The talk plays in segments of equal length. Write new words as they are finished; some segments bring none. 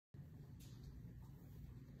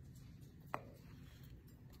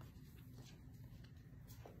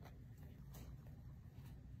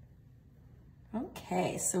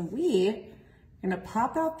Okay, so we're gonna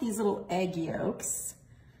pop out these little egg yolks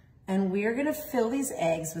and we're gonna fill these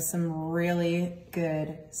eggs with some really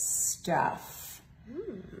good stuff.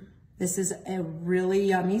 This is a really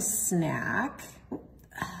yummy snack. Get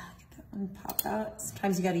that one pop out.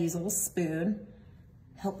 Sometimes you gotta use a little spoon,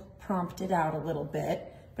 help prompt it out a little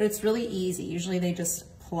bit, but it's really easy. Usually they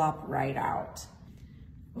just plop right out.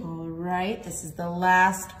 All right, this is the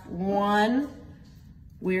last one.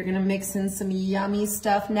 We're gonna mix in some yummy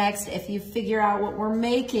stuff next. If you figure out what we're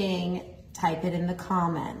making, type it in the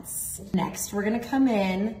comments. Next, we're gonna come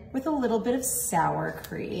in with a little bit of sour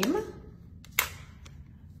cream.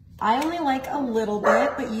 I only like a little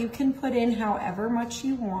bit, but you can put in however much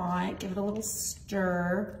you want. Give it a little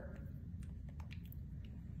stir.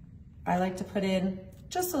 I like to put in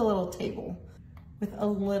just a little table with a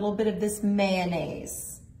little bit of this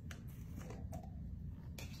mayonnaise.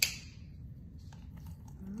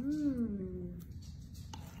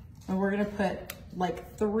 And we're gonna put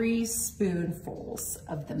like 3 spoonfuls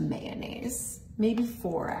of the mayonnaise, maybe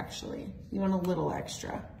 4 actually. You want a little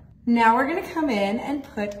extra. Now we're gonna come in and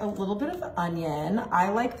put a little bit of onion.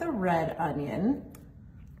 I like the red onion.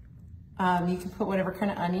 You can put whatever kind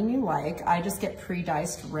of onion you like. I just get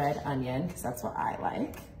pre-diced red onion because that's what I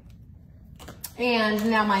like. And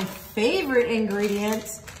now my favorite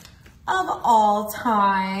ingredient of all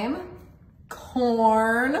time,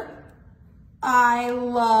 corn. I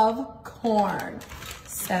love corn.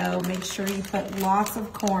 So make sure you put lots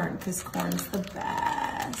of corn because corn's the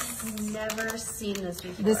best. I've never seen this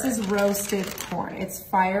before. This is roasted corn. It's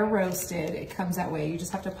fire roasted. It comes that way. You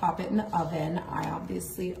just have to pop it in the oven. I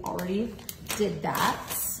obviously already did that.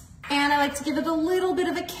 And I like to give it a little bit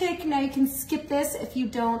of a kick. Now you can skip this if you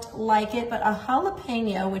don't like it, but a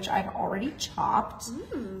jalapeno, which I've already chopped.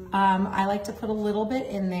 I like to put a little bit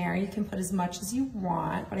in there. You can put as much as you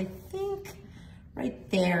want, but I think right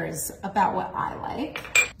there is about what I like.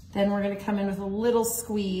 Then we're gonna come in with a little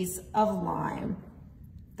squeeze of lime.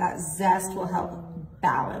 That zest will help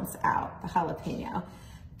balance out the jalapeno.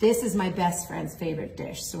 This is my best friend's favorite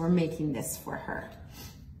dish, so we're making this for her.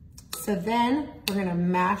 So then we're gonna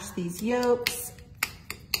mash these yolks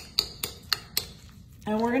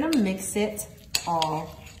and we're gonna mix it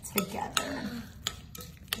all together.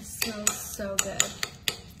 It smells so good.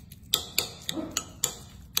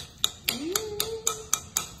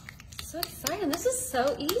 So exciting. This is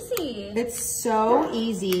so easy. It's so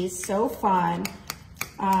easy, so fun.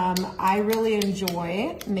 I really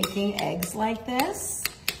enjoy making eggs like this.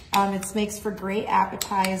 It makes for great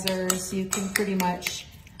appetizers. You can pretty much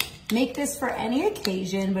make this for any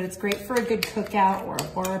occasion, but it's great for a good cookout or a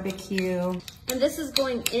barbecue. And this is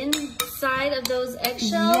going inside of those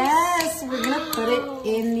eggshells? Yes, we're gonna put it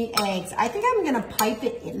in the eggs. I think I'm gonna pipe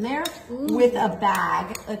it in there with a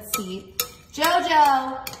bag. Let's see.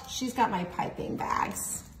 Jojo, she's got my piping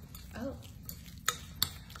bags. Oh.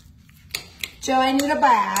 Joe, I need a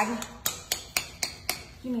bag.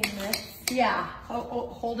 You mean this? Yeah,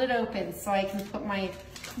 hold it open so I can put my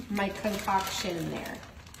concoction in there.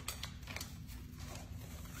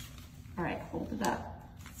 All right, hold it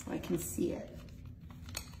up so I can see it.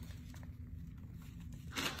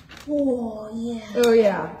 Oh, yeah. Oh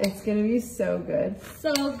yeah, it's gonna be so good.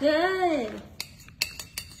 So good.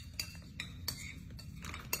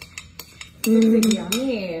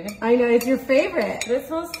 Yummy. I know, it's your favorite. This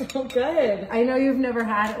smells so good. I know you've never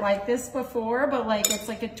had it like this before, but like it's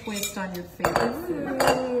like a twist on your favorite food.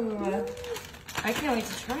 Ooh. I can't wait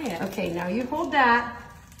to try it. Okay, now you hold that.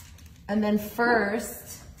 And then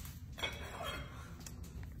first,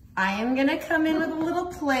 I am gonna come in with a little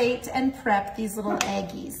plate and prep these little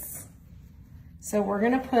eggies. So we're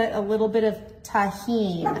gonna put a little bit of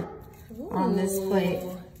tahini on this plate.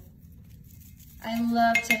 I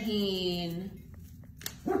love tahini.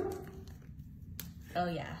 Oh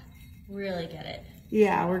yeah, really get it.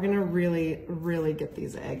 Yeah, we're gonna really get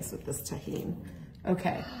these eggs with this tahini.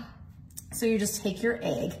 Okay, so you just take your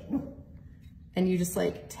egg and you just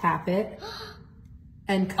like tap it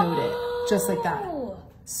and coat it, just like that.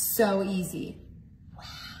 So easy. Wow.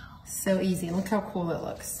 So easy, look how cool it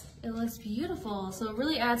looks. It looks beautiful. So it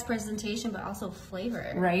really adds presentation, but also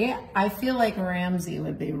flavor. Right? I feel like Ramsey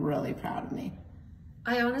would be really proud of me.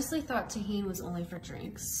 I honestly thought tahini was only for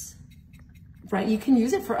drinks. Right, you can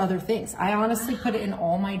use it for other things. I honestly put it in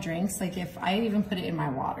all my drinks. Like if I even put it in my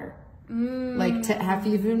water. Like if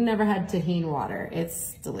you've never had tahini water,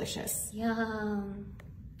 it's delicious. Yum.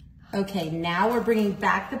 Okay, now we're bringing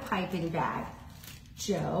back the piping bag.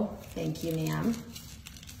 Joe, thank you, ma'am.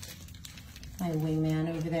 My wingman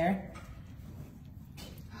over there.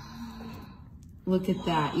 Look at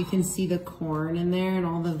that. You can see the corn in there and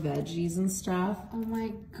all the veggies and stuff. Oh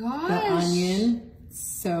my gosh. The onion,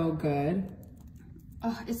 so good.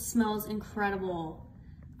 Oh, it smells incredible.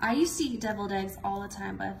 I used to eat deviled eggs all the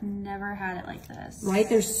time, but I've never had it like this. Right?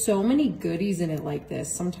 There's so many goodies in it like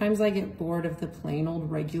this. Sometimes I get bored of the plain old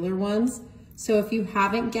regular ones. So if you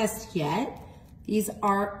haven't guessed yet, these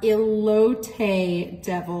are elote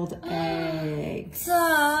deviled eggs.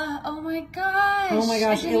 Oh my gosh. Oh my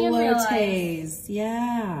gosh, I didn't even realize. elotes.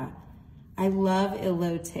 Yeah. I love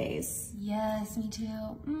elotes. Yes, me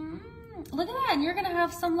too. Look at that, and you're gonna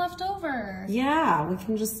have some left over. Yeah, we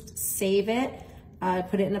can just save it,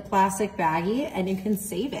 put it in a plastic baggie, and you can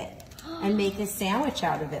save it and make a sandwich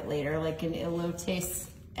out of it later, like an elote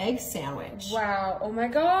egg sandwich. Wow, oh my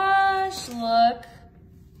gosh, look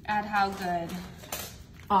at how good.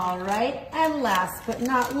 All right, and last but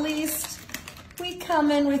not least, we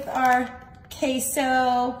come in with our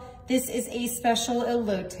queso. This is a special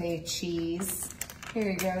elote cheese.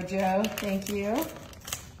 Here you go, Joe, thank you.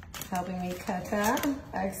 Helping me cut that,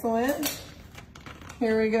 excellent.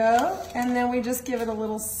 Here we go, and then we just give it a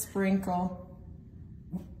little sprinkle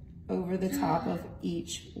over the top of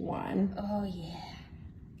each one. Oh yeah.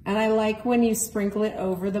 And I like when you sprinkle it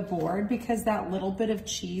over the board because that little bit of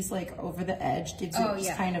cheese like over the edge gives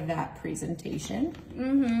you kind of that presentation.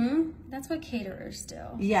 That's what caterers do.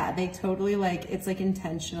 Yeah, they totally like, it's like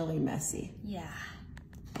intentionally messy. Yeah.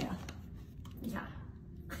 Yeah. Yeah.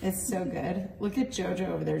 It's so good. Look at JoJo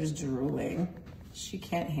over there just drooling. She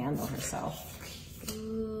can't handle herself.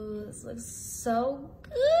 Ooh, this looks so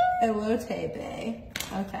good. Elote Bay.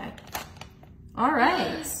 Okay. All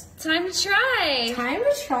right. Time to try. Time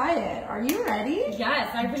to try it. Are you ready? Yes,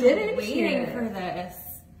 I've Get been in waiting here. for this.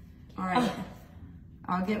 All right.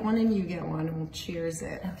 I'll get one and you get one and we'll cheers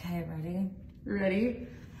it. Okay, ready? Ready?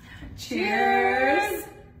 Cheers.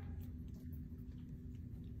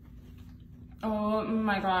 Oh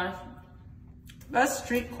my gosh. That's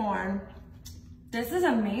street corn. This is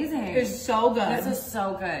amazing. It's so good. This is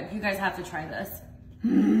so good. You guys have to try this.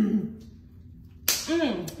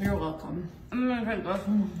 You're welcome. I'm gonna try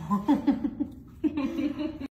this.